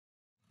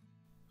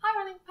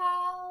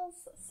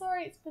girls,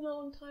 sorry it's been a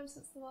long time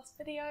since the last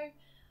video.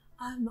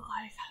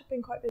 I've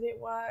been quite busy at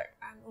work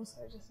and also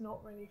just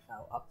not really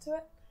felt up to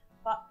it,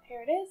 but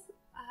here it is.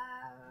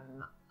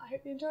 I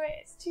hope you enjoy it.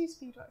 It's 2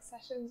 speedwork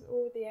sessions,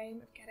 all with the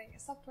aim of getting a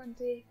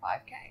sub-20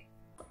 5k.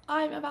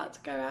 I'm about to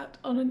go out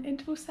on an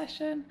interval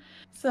session,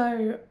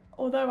 so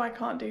although I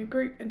can't do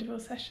group interval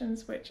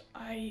sessions, which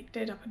I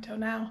did up until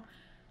now,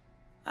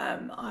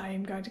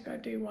 I'm going to go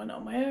do one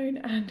on my own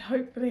and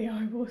hopefully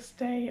I will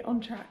stay on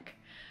track.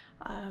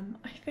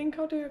 I think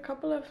I'll do a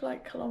couple of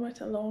like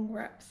kilometre long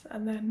reps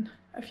and then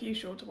a few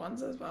shorter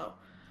ones as well.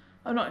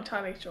 I'm not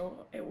entirely sure,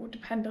 it will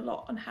depend a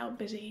lot on how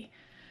busy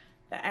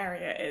the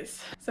area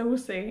is. So we'll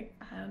see,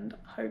 and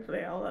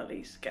hopefully I'll at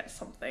least get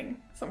some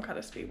kind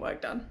of speed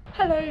work done.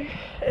 Hello,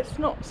 it's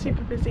not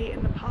super busy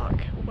in the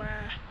park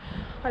where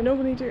I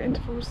normally do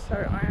intervals, so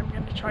I am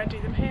going to try and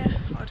do them here.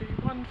 I'll do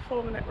 1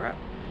 4-minute rep,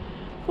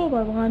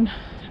 4x1,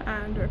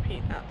 and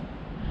repeat that.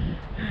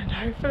 And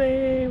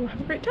hopefully we'll have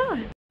a great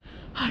time.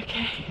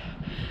 Okay,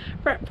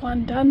 rep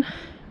 1 done,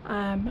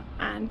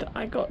 and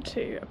I got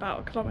to about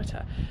a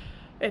kilometre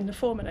in the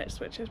 4 minutes,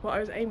 which is what I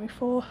was aiming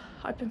for.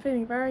 I've been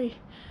feeling very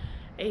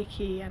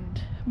achy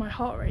and my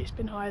heart rate's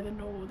been higher than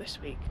normal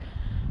this week,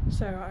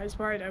 so I was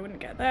worried I wouldn't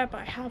get there, but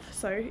I have.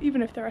 So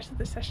even if the rest of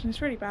the session is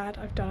really bad,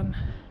 I've done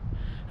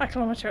a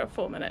kilometre at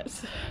 4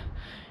 minutes,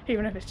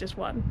 even if it's just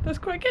 1. That's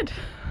quite good.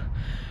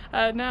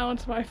 Now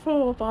onto my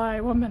 4 by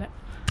 1 minute.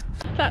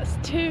 That's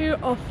 2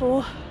 of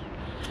 4.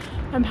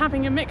 I'm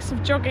having a mix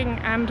of jogging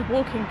and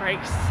walking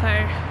breaks,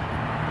 so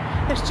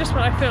it's just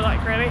what I feel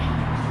like really.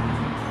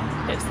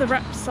 It's the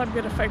reps I'm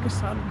going to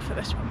focus on for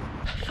this one.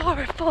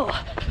 4 of 4.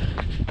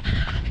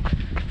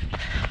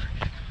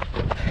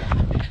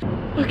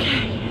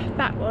 Okay,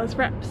 that was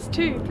reps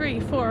 2, 3,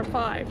 4 and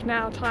 5.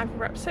 Now time for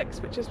rep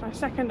 6, which is my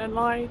second and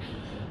my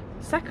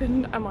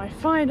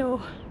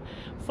final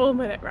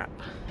 4-minute rep.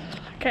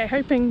 Okay,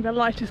 hoping the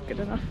light is good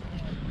enough.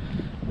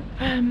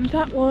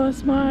 That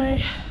was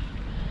my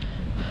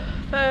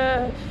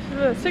the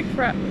 6th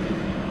rep,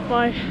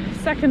 my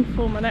second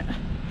 4-minute.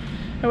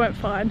 It went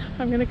fine.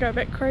 I'm going to go a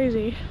bit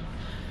crazy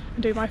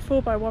and do my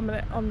 4 by 1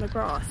 minute on the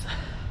grass.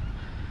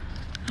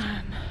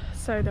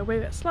 So they'll be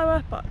a bit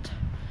slower, but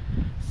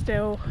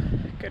still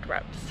good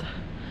reps,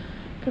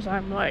 because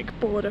I'm like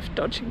bored of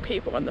dodging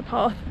people on the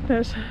path.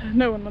 There's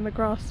no one on the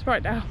grass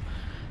right now,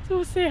 so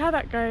we'll see how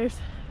that goes.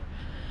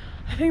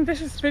 I think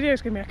this video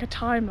is going to be like a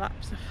time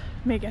lapse of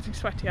me getting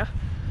sweatier,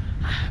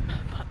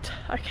 but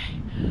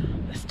okay,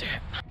 let's do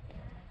it.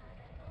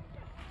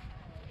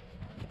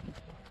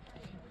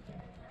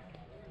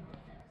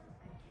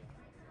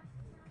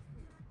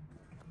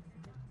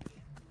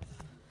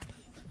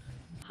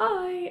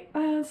 Hi,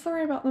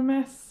 sorry about the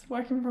mess,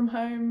 working from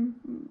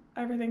home,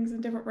 everything's in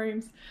different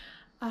rooms.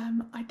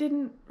 I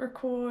didn't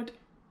record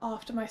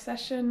after my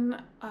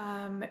session.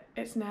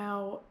 It's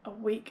now a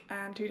week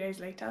and 2 days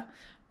later,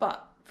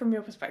 but from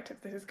your perspective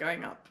this is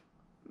going up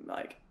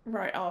like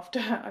right after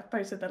I've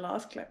posted the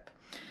last clip.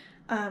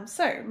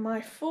 So my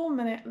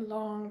 4-minute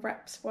long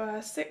reps were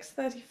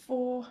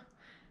 6:34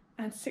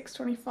 and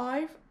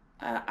 6:25,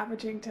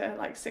 averaging to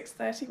like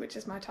 6:30, which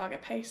is my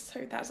target pace,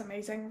 so that's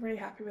amazing, really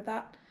happy with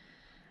that.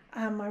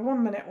 And my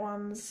 1-minute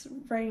ones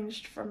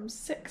ranged from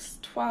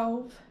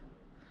 6:12,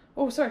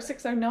 oh sorry,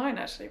 6:09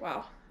 actually,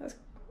 wow, that's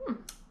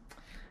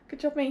good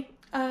job me,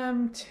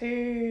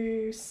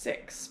 to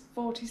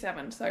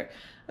 6:47, so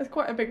that's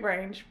quite a big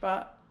range,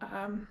 but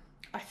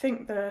I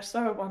think the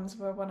slower ones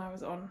were when I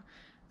was on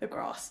the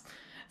grass,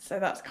 so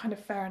that's kind of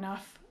fair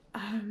enough.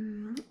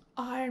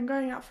 I'm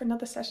going out for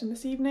another session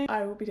this evening.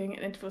 I will be doing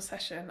an interval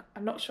session.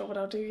 I'm not sure what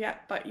I'll do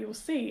yet, but you will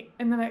see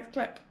in the next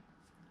clip.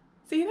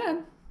 See you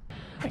then.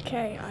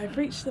 Okay, I've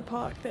reached the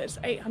park that's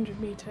 800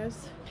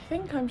 meters. I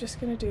think I'm just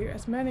going to do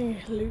as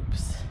many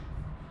loops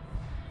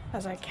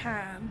as I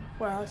can,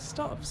 where I'll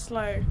start off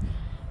slow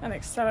and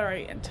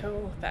accelerate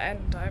until the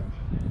end. I'm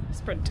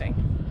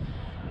sprinting,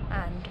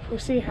 and we'll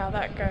see how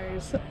that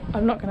goes.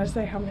 I'm not going to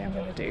say how many I'm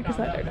going to do because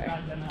I don't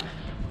know,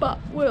 but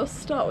we'll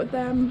start with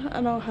them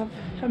and I'll have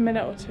a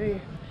minute or 2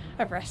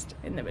 of rest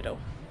in the middle.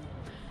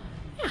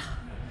 Yeah,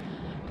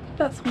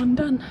 that's one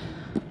done.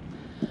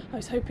 I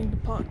was hoping the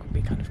park would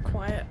be kind of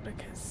quiet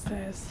because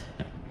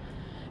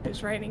it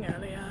was raining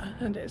earlier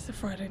and it's a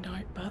Friday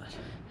night, but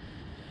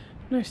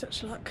no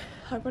such luck.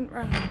 I went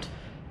round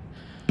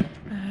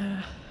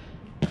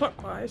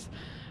clockwise.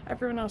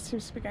 Everyone else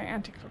seems to be going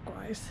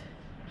anti-clockwise,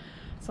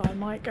 so I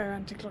might go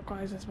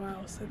anti-clockwise as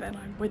well, so then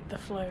I'm with the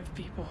flow of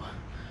people.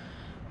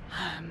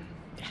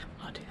 Yeah,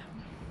 I'll do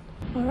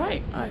that.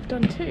 Alright, I've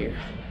done 2.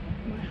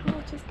 My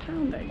heart is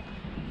pounding.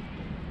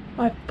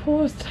 I've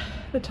paused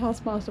the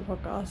Taskmaster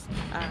podcast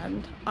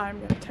and I'm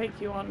going to take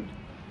you on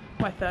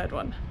my 3rd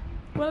one.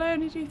 Will I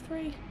only do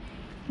 3?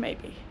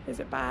 Maybe. Is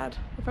it bad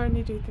if I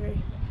only do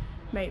 3?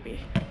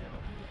 Maybe.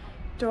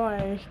 Do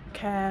I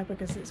care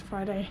because it's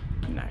Friday?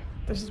 No.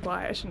 This is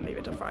why I shouldn't leave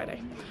it till Friday.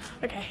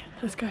 Okay,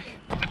 let's go.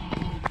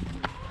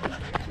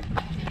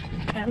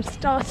 I'm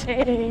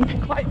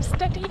starting quite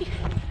steady.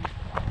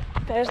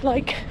 There's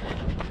like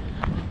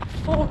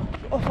 4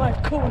 or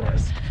 5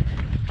 corners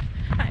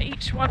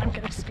which one I'm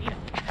going to speed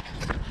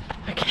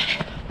up. Okay,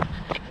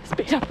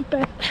 speed up a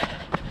bit.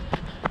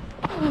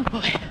 Oh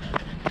boy.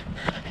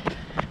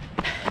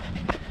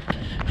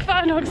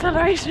 Final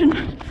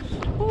acceleration.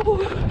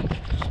 Ooh.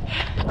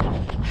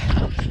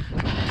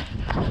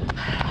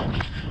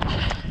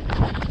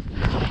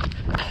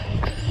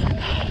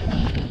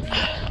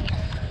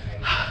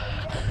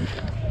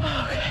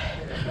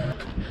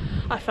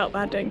 I felt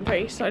bad doing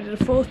 3, so I did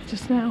a 4th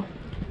just now.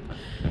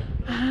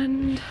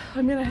 And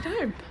I'm gonna head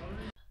home.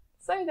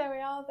 So there we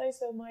are, those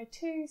were my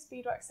 2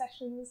 speedwork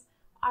sessions.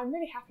 I'm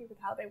really happy with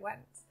how they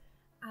went.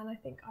 And I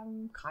think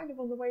I'm kind of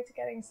on the way to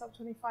getting sub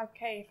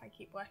 25k if I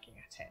keep working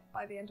at it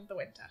by the end of the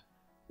winter.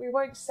 We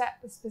won't set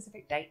the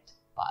specific date,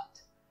 but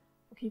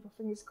we'll keep our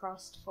fingers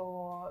crossed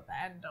for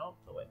the end of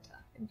the winter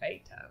in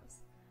vague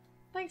terms.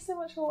 Thanks so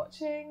much for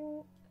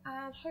watching,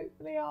 and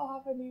hopefully I'll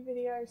have a new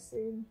video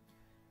soon.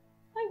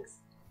 Thanks,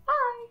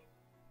 bye!